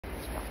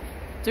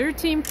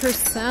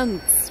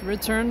13%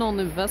 return on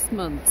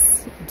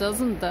investments.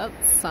 Doesn't that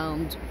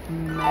sound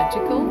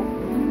magical?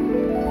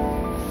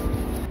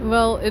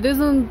 Well, it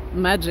isn't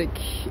magic.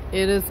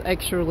 It is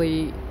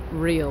actually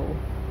real.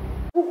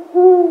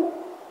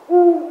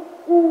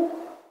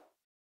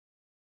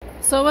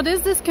 So what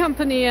is this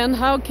company and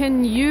how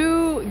can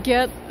you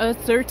get a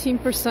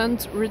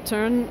 13%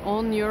 return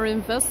on your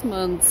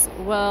investments?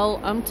 Well,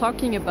 I'm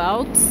talking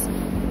about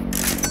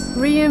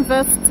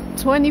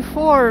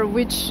Reinvest24,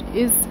 which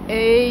is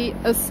a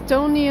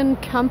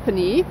Estonian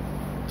company.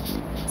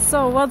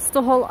 So what's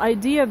the whole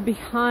idea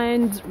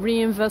behind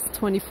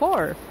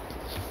Reinvest24?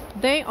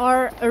 They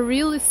are a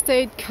real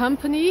estate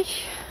company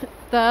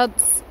that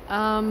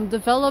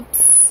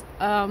develops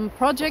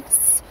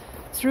projects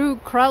through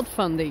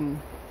crowdfunding.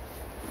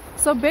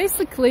 So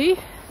basically,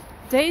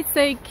 they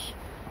take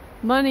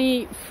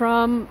money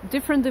from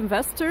different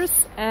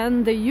investors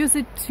and they use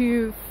it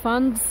to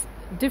fund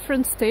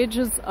different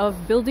stages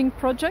of building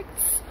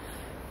projects.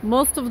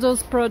 Most of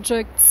those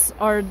projects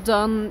are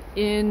done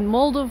in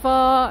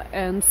Moldova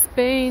and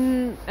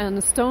Spain and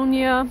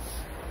Estonia,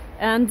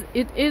 and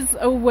it is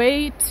a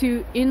way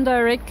to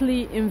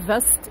indirectly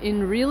invest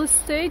in real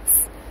estate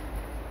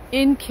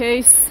in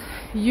case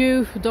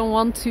you don't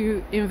want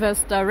to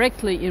invest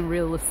directly in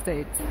real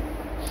estate.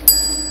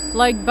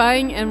 Like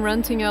buying and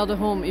renting out a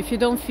home. If you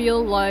don't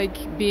feel like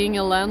being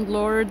a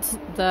landlord,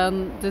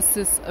 then this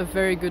is a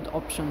very good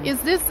option.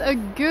 Is this a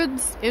good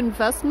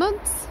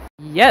investment?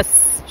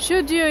 Yes!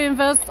 Should you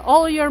invest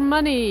all your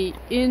money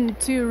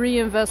into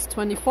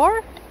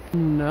Reinvest24?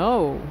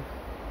 No.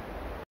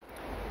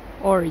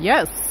 Or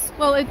yes?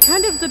 Well, it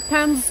kind of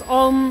depends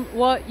on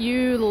what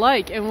you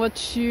like and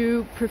what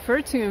you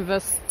prefer to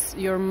invest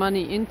your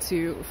money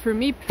into. For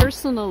me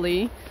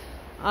personally,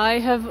 I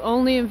have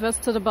only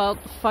invested about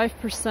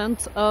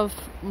 5% of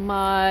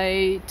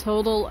my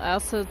total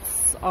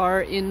assets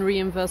are in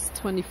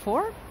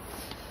Reinvest24.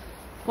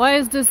 Why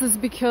is this? Is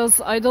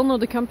because I don't know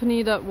the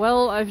company that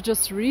well. I've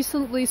just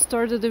recently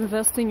started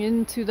investing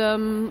into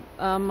them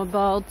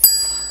about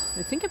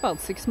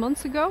 6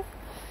 months ago.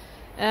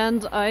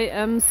 And I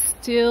am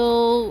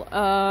still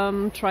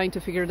trying to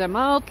figure them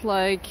out.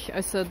 Like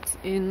I said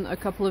in a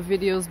couple of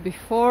videos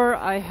before,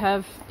 I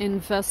have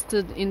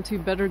invested into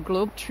Better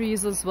Globe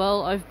Trees as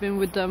well. I've been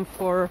with them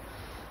for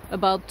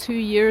about 2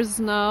 years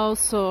now,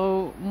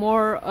 so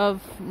more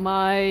of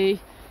my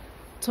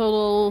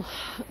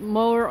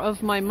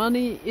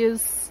money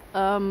is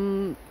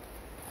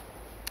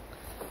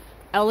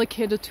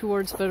allocated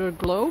towards Better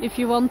Globe. If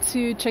you want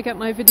to check out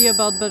my video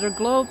about Better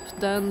Globe,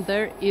 then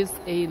there is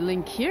a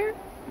link here.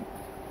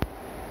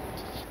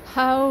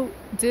 How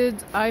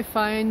did I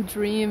find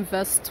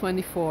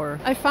Reinvest24?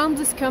 I found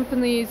this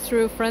company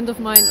through a friend of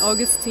mine,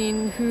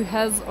 Augustine, who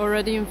has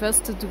already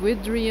invested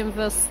with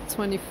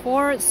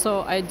Reinvest24,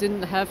 so I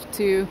didn't have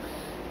to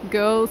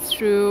go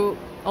through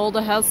all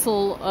the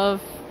hassle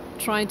of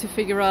trying to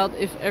figure out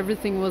if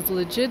everything was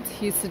legit.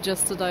 He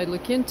suggested I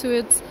look into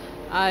it.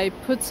 I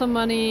put some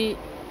money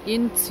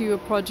into a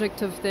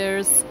project of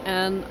theirs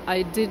and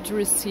I did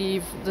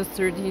receive the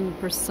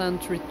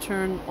 13%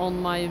 return on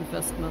my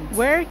investment.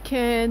 Where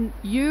can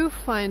you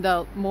find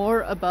out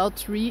more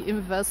about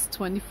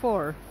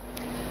Reinvest24?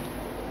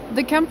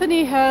 The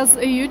company has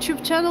a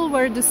YouTube channel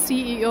where the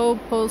CEO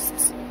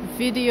posts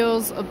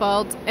videos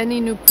about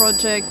any new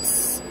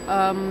projects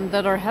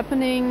that are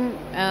happening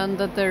and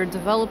that they're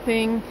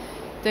developing.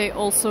 They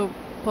also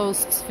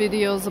posts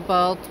videos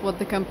about what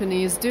the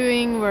company is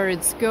doing, where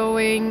it's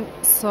going,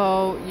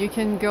 so you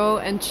can go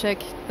and check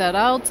that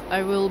out.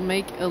 I will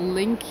make a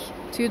link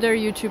to their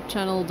YouTube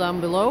channel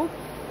down below.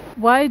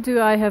 Why do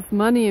I have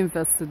money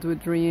invested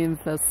with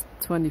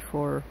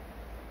Reinvest24?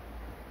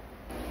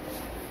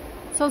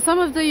 So some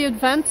of the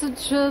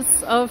advantages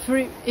of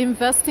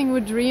investing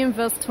with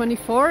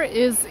Reinvest24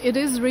 is it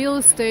is real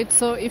estate.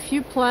 So if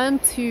you plan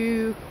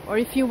to, or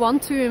if you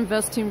want to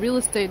invest in real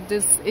estate,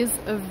 this is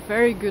a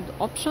very good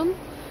option.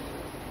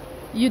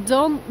 You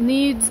don't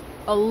need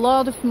a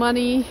lot of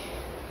money.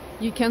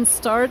 You can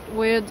start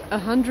with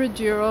 100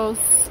 euros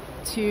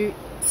to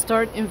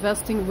start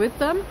investing with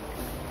them.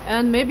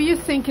 And maybe you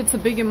think it's a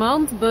big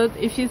amount, but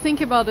if you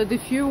think about it,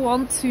 if you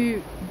want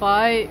to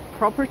buy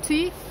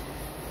property,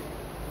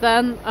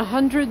 then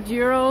 100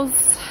 euros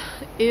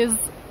is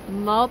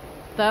not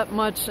that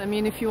much. I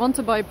mean, if you want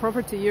to buy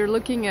property, you're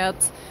looking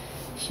at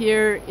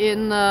here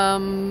in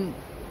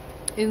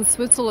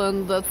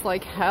Switzerland, that's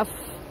like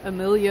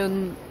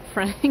 500,000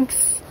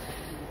 francs.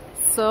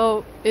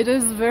 So it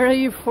is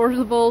very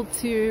affordable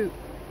to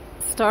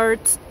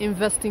start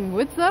investing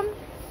with them,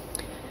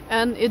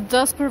 and it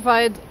does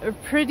provide a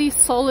pretty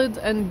solid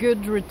and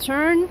good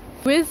return.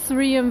 With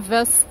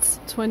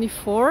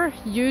Reinvest24,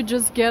 you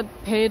just get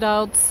paid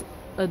out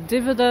a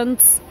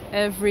dividend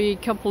every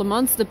couple of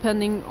months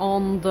depending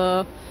on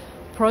the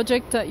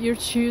project that you're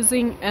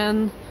choosing,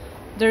 and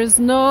there's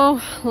no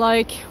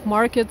like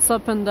markets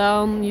up and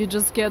down. You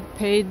just get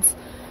paid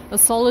a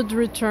solid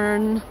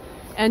return,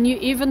 and you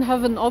even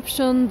have an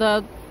option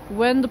that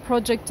when the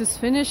project is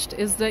finished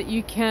is that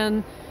you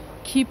can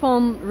keep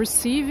on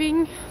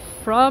receiving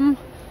from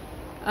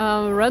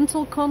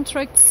rental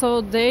contracts.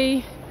 So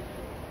they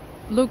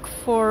look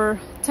for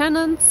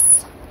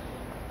tenants,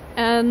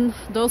 and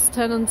those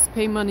tenants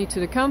pay money to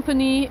the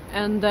company,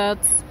 and that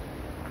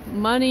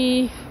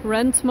money,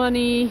 rent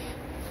money,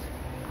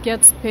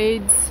 gets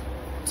paid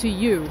to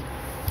you.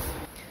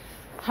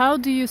 How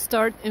do you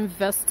start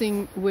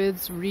investing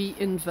with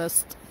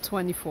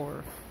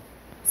Reinvest24?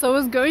 So I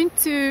was going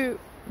to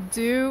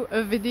do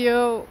a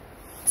video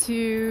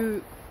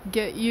to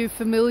get you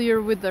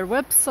familiar with their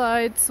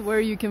websites,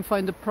 where you can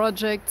find the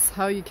projects,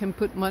 how you can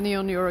put money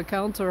on your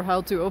account, or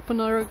how to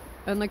open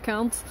an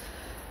account.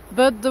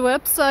 But the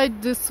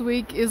website this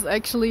week is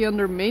actually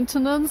under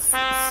maintenance,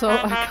 so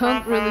I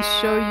can't really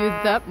show you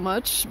that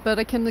much, but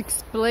I can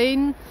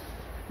explain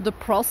the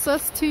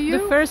process to you.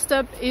 The first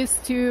step is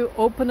to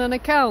open an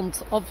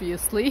account,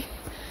 obviously.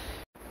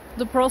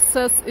 The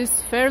process is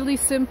fairly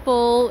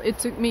simple. It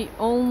took me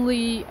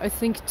only, I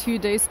think, 2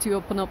 days to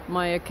open up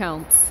my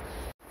accounts.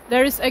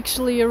 There is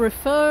actually a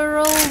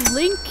referral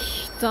link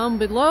down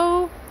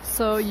below,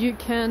 so you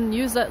can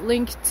use that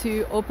link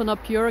to open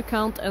up your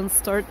account and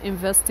start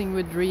investing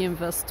with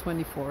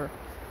Reinvest24.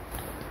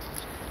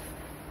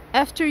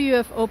 After you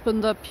have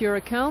opened up your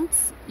account,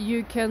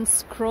 you can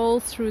scroll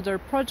through their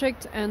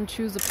project and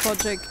choose a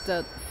project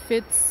that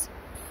fits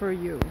for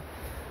you.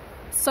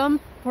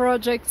 Some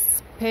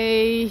projects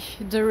pay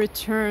the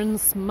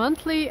returns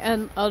monthly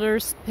and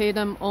others pay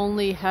them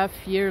only half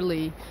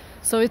yearly.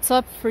 So it's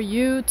up for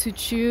you to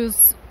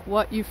choose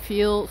what you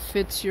feel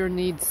fits your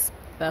needs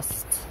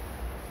best.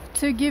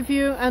 To give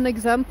you an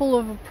example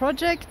of a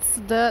project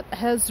that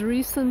has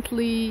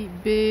recently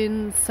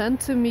been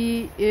sent to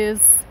me is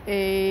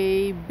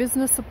a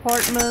business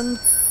apartment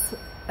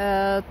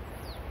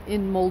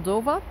in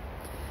Moldova,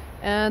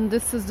 and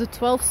this is the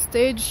 12th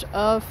stage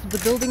of the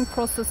building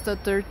process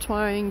that they're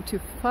trying to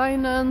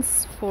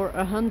finance for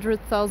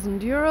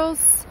 100,000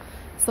 euros.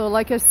 So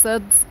like I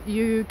said,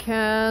 you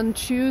can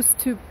choose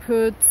to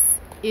put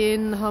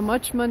in how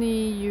much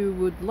money you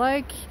would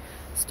like,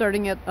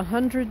 starting at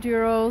 100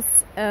 euros,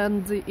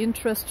 and the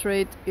interest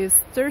rate is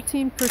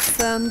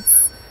 13%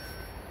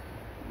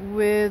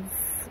 with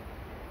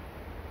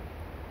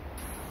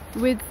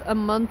a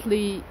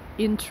monthly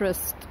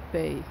interest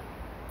pay.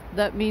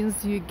 That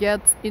means you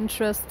get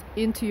interest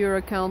into your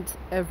account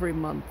every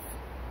month.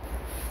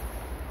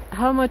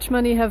 How much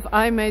money have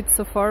I made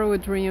so far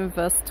with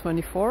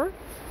Reinvest24?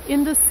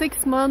 In the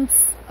 6 months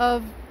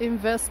of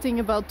investing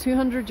about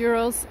 200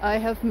 euros, I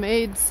have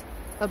made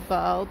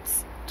about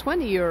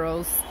 20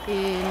 euros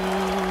in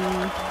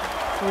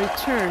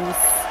returns.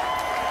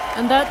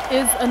 And that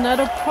is a net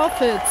of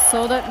profit,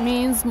 so that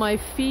means my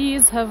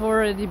fees have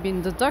already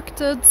been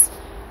deducted.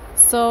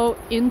 So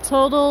in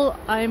total,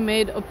 I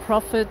made a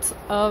profit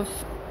of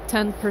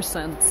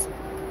 10%.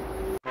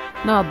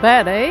 Not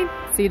bad, eh?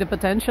 See the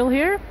potential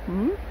here?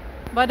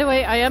 By the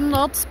way, I am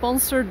not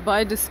sponsored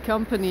by this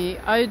company.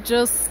 I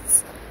just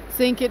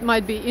think it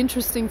might be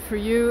interesting for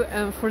you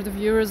and for the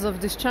viewers of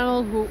this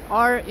channel who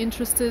are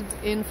interested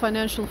in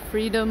financial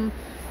freedom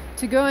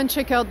to go and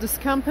check out this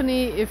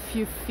company if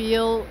you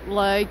feel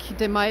like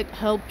they might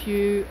help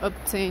you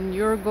obtain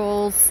your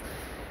goals.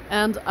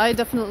 And I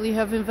definitely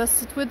have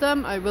invested with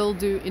them. I will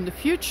do in the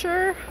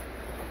future.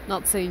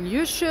 Not saying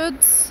you should,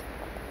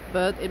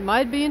 but it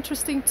might be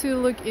interesting to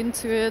look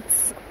into it.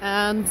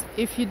 And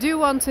if you do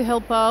want to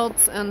help out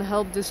and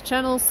help this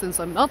channel,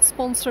 since I'm not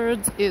sponsored,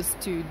 is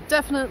to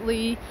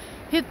definitely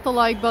hit the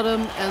like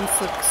button and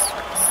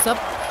it's a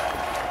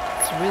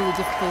really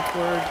difficult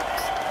word,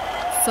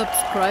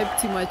 subscribe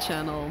to my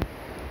channel.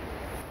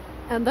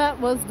 And that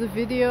was the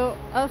video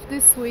of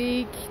this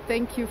week.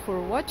 Thank you for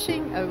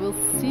watching. I will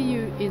see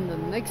you in the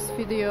next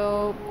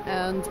video,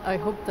 and I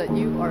hope that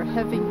you are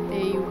having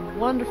a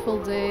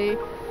wonderful day.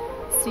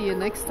 See you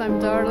next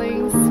time,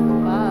 darlings.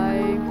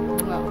 Bye.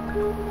 Wow.